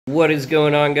What is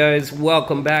going on, guys?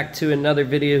 Welcome back to another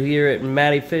video here at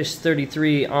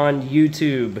MattyFish33 on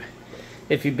YouTube.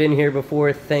 If you've been here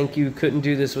before, thank you. Couldn't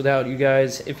do this without you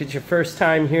guys. If it's your first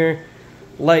time here,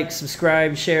 like,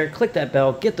 subscribe, share, click that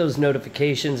bell, get those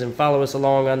notifications, and follow us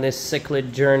along on this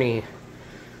cichlid journey.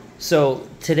 So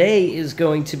today is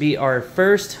going to be our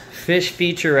first fish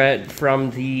featurette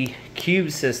from the cube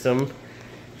system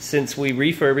since we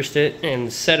refurbished it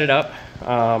and set it up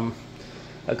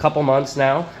a couple months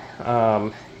now.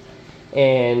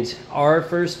 And our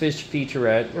first fish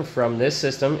featurette from this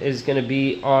system is going to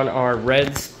be on our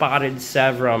red spotted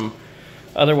Severum,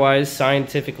 otherwise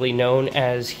scientifically known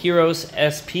as ICARUS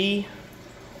SP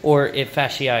or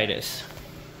fasciitis.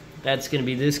 That's going to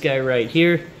be this guy right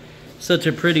here. Such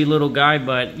a pretty little guy,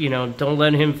 but you know, don't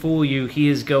let him fool you. He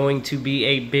is going to be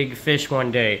a big fish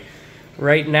one day.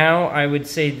 Right now, I would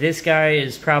say this guy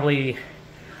is probably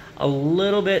a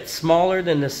little bit smaller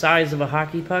than the size of a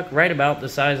hockey puck, right about the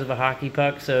size of a hockey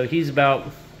puck. So he's about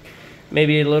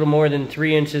maybe a little more than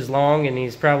 3 inches long, and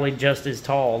he's probably just as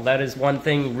tall. That is one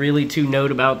thing really to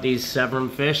note about these Severum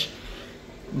fish.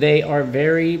 They are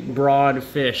very broad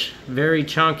fish, very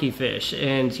chunky fish,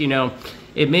 and you know,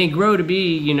 it may grow to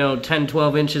be, you know,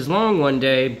 10-12 inches long one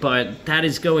day, but that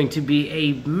is going to be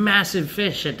a massive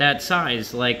fish at that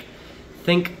size. Like,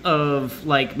 think of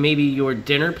like maybe your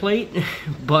dinner plate,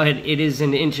 but it is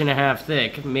 1.5 inches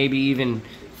thick, maybe even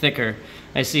thicker.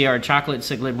 I see our chocolate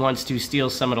cichlid wants to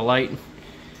steal some of the light.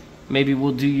 Maybe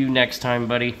we'll do you next time,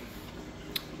 buddy.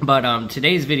 But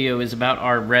today's video is about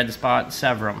our red spot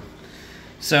Severum.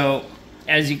 So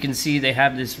as you can see, they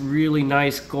have this really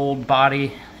nice gold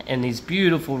body and these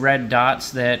beautiful red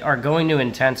dots that are going to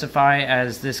intensify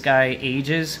as this guy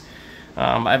ages.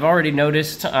 I've already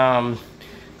noticed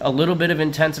a little bit of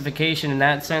intensification in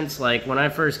that sense. Like when I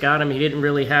first got him, he didn't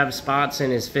really have spots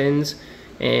in his fins,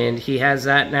 and he has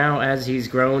that now. As he's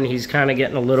grown, he's kind of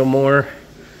getting a little more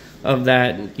of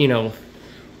that, you know,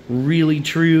 really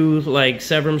true like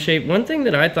Severum shape. One thing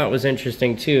that I thought was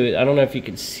interesting too, I don't know if you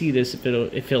can see this,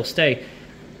 if he'll stay,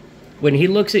 when he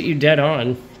looks at you dead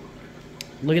on,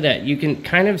 look at that, you can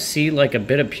kind of see like a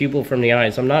bit of pupil from the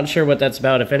eyes. I'm not sure what that's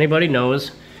about. If anybody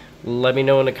knows, let me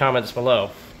know in the comments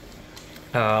below.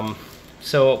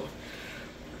 So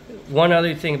one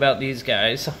other thing about these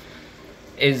guys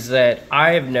is that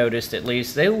I have noticed, at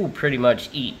least, they will pretty much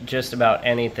eat just about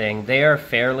anything. They are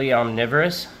fairly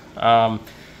omnivorous. Now,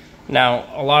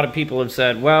 a lot of people have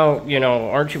said, well, you know,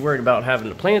 aren't you worried about having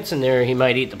the plants in there? He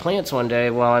might eat the plants one day.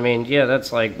 Well, I mean, yeah,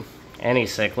 that's like any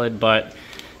cichlid, but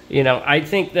you know, I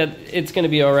think that it's going to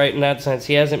be all right in that sense.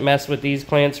 He hasn't messed with these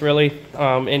plants really,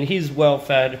 and he's well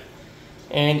fed.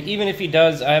 And even if he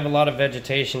does, I have a lot of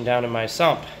vegetation down in my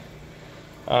sump.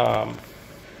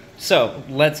 So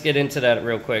let's get into that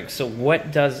real quick. So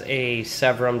what does a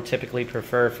Severum typically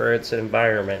prefer for its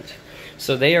environment?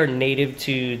 So they are native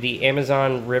to the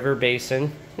Amazon River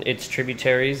Basin, its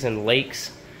tributaries and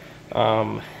lakes,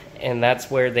 and that's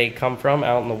where they come from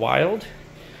out in the wild.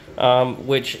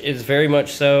 Which is very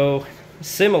much so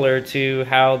similar to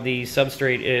how the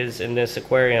substrate is in this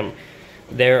aquarium.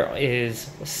 There is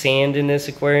sand in this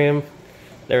aquarium.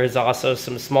 There is also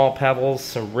some small pebbles,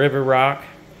 some river rock,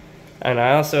 and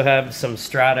I also have some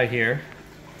strata here.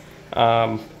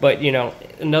 But you know,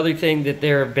 another thing that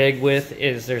they're big with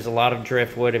is there's a lot of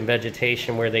driftwood and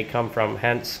vegetation where they come from,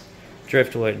 hence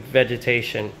driftwood,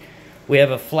 vegetation. We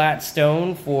have a flat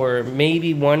stone for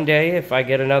maybe one day if I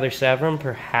get another Severum,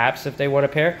 perhaps if they want a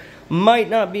pair. Might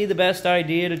not be the best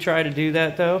idea to try to do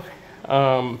that though.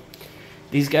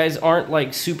 These guys aren't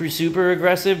like super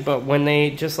aggressive, but when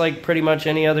they, just like pretty much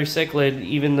any other cichlid,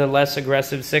 even the less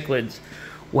aggressive cichlids,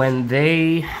 when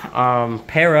they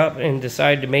pair up and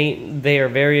decide to mate, they are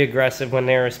very aggressive when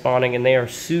they're spawning, and they are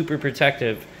super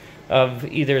protective of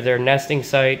either their nesting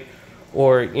site,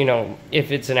 or, you know,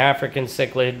 if it's an African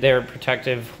cichlid, they're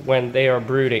protective when they are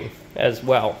brooding as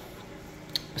well.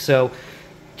 So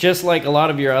just like a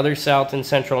lot of your other South and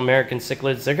Central American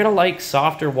cichlids, they're going to like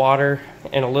softer water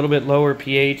and a little bit lower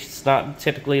pH. It's not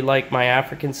typically like my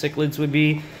African cichlids would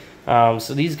be.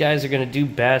 So these guys are going to do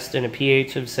best in a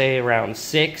pH of, say, around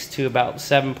 6 to about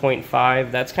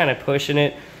 7.5. That's kind of pushing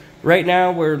it. Right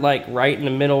now, we're like right in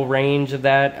the middle range of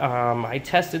that. I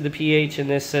tested the pH in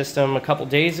this system a couple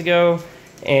days ago,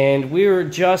 and we were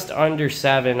just under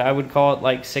 7. I would call it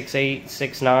like 6.8,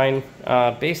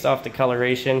 6.9, based off the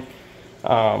coloration.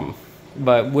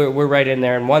 But we're right in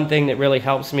there. And one thing that really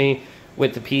helps me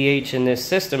with the pH in this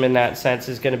system in that sense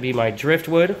is going to be my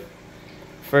driftwood,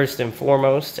 first and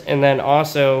foremost. And then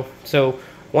also, so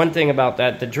One thing about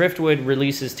that, the driftwood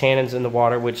releases tannins in the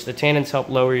water, which the tannins help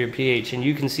lower your pH. And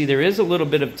you can see there is a little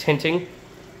bit of tinting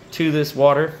to this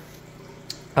water,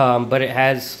 but it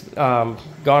has gone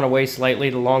away slightly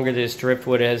the longer this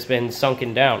driftwood has been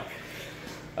sunken down.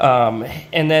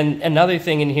 And then another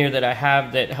thing in here that I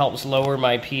have that helps lower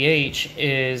my pH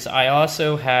is I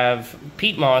also have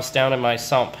peat moss down in my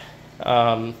sump.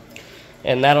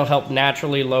 And that'll help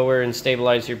naturally lower and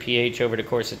stabilize your pH over the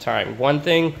course of time. One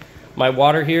thing, my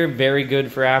water here, very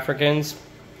good for Africans.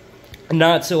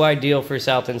 Not so ideal for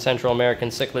South and Central American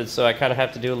cichlids, so I kind of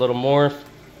have to do a little more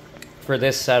for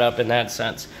this setup in that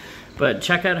sense. But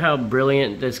check out how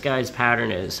brilliant this guy's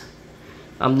pattern is.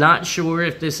 I'm not sure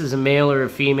if this is a male or a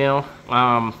female.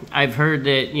 I've heard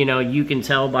that, you know, you can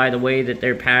tell by the way that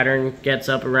their pattern gets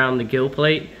up around the gill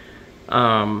plate.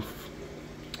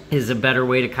 Is a better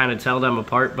way to kind of tell them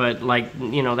apart, but like,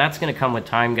 you know, that's going to come with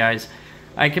time, guys.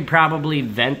 I could probably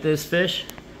vent this fish,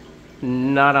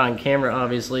 not on camera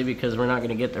obviously because we're not going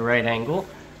to get the right angle.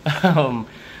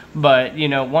 But you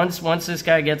know, once this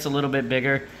guy gets a little bit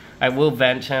bigger, I will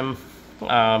vent him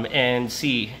and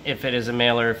see if it is a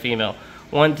male or a female.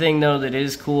 One thing though that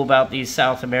is cool about these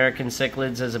South American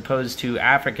cichlids as opposed to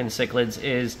African cichlids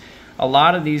is a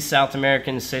lot of these South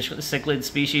American cichlid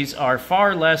species are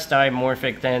far less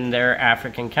dimorphic than their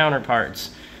African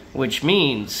counterparts, which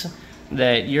means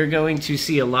that you're going to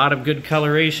see a lot of good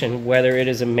coloration whether it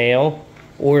is a male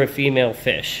or a female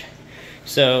fish.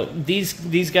 So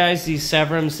these guys, these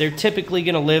Severums, they're typically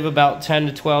going to live about 10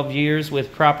 to 12 years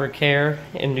with proper care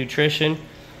and nutrition.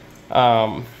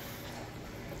 And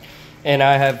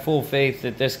I have full faith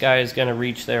that this guy is going to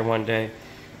reach there one day.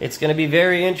 It's going to be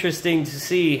very interesting to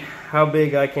see how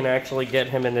big I can actually get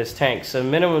him in this tank. So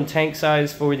minimum tank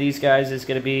size for these guys is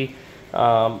going to be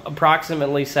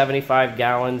approximately 75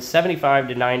 gallons, 75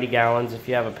 to 90 gallons if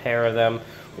you have a pair of them,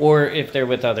 or if they're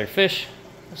with other fish,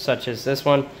 such as this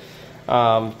one.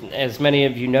 As many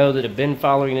of you know that have been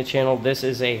following the channel, this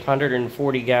is a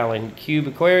 140 gallon cube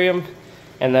aquarium.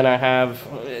 And then I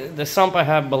have the sump I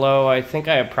have below, I think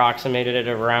I approximated it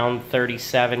around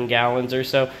 37 gallons or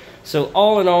so. So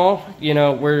all in all, you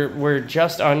know, we're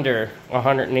just under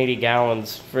 180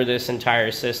 gallons for this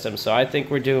entire system. So I think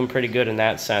we're doing pretty good in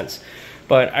that sense.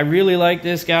 But I really like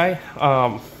this guy.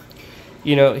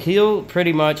 You know, he'll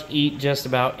pretty much eat just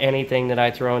about anything that I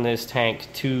throw in this tank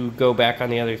to go back on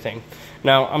the other thing.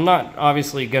 Now, I'm not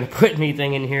obviously going to put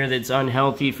anything in here that's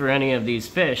unhealthy for any of these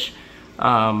fish.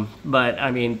 But,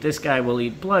 I mean, this guy will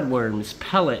eat bloodworms,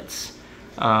 pellets,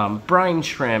 brine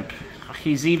shrimp.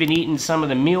 He's even eaten some of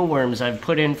the mealworms I've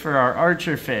put in for our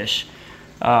archer fish.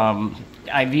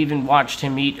 I've even watched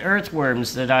him eat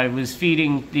earthworms that I was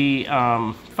feeding the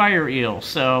fire eel.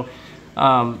 So,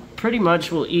 pretty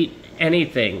much will eat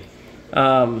anything.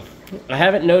 I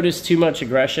haven't noticed too much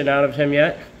aggression out of him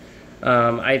yet.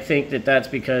 I think that that's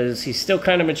because he's still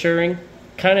kind of maturing.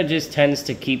 Kind of just tends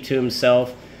to keep to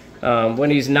himself. When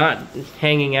he's not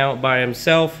hanging out by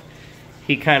himself,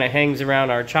 he kind of hangs around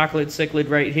our chocolate cichlid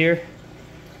right here.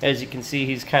 As you can see,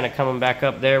 he's kind of coming back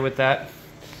up there with that.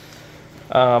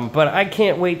 But I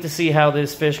can't wait to see how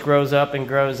this fish grows up and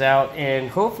grows out. And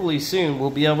hopefully soon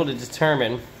we'll be able to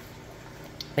determine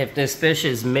if this fish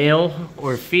is male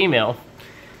or female.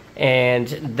 And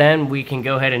then we can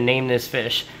go ahead and name this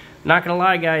fish. Not gonna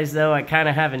lie, guys, though, I kind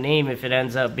of have a name if it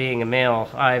ends up being a male.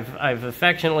 I've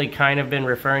affectionately kind of been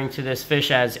referring to this fish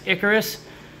as ICARUS.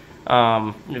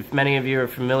 If many of you are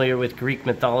familiar with Greek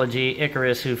mythology,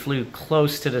 Icarus, who flew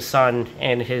close to the sun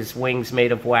and his wings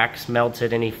made of wax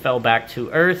melted and he fell back to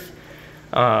earth.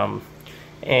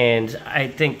 And I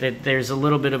think that there's a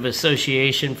little bit of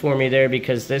association for me there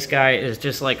because this guy is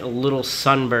just like a little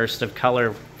sunburst of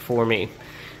color for me.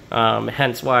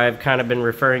 Hence why I've kind of been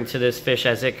referring to this fish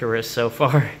as Icarus so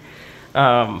far.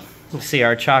 See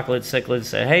our chocolate cichlids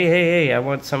say, hey, I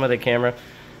want some of the camera.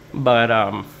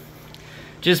 But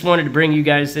just wanted to bring you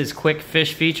guys this quick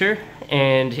fish feature.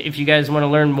 And if you guys want to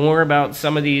learn more about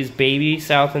some of these baby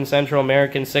South and Central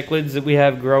American cichlids that we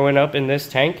have growing up in this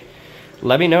tank,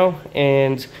 let me know.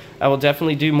 And I will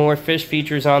definitely do more fish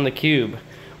features on the cube.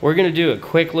 We're going to do a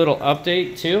quick little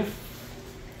update too.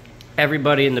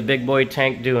 Everybody in the big boy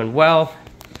tank doing well.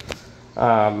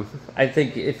 I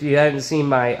think if you hadn't seen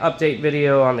my update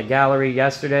video on the gallery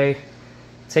yesterday,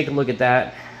 take a look at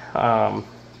that.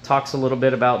 Talks a little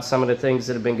bit about some of the things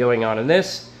that have been going on in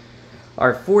this.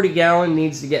 Our 40 gallon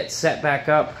needs to get set back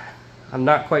up. I'm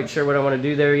not quite sure what I want to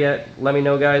do there yet. Let me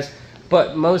know, guys.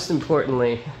 But most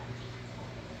importantly,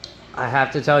 I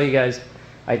have to tell you guys,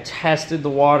 I tested the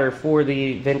water for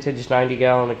the vintage 90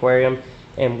 gallon aquarium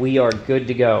and we are good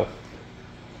to go.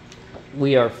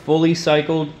 We are fully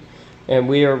cycled and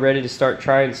we are ready to start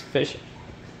trying fish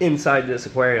inside this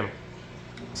aquarium.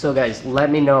 So guys, let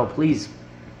me know, please.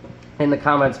 in the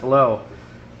comments below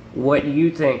what you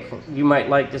think you might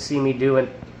like to see me doing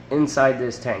inside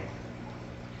this tank.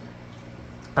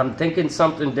 I'm thinking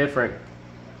something different,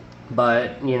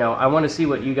 but you know, I want to see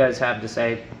what you guys have to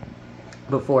say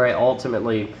before I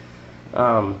ultimately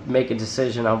make a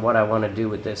decision on what I want to do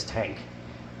with this tank.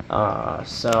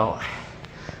 So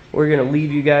we're going to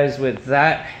leave you guys with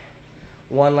that.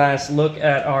 One last look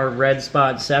at our red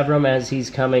spot Severum as he's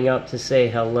coming up to say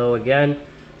hello again.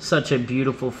 Such a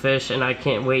beautiful fish, and I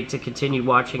can't wait to continue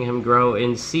watching him grow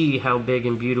and see how big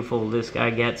and beautiful this guy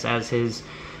gets as his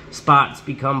spots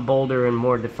become bolder and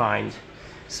more defined.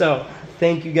 So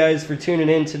thank you guys for tuning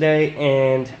in today,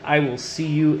 and I will see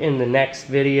you in the next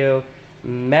video.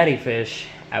 Matty Fish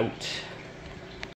out.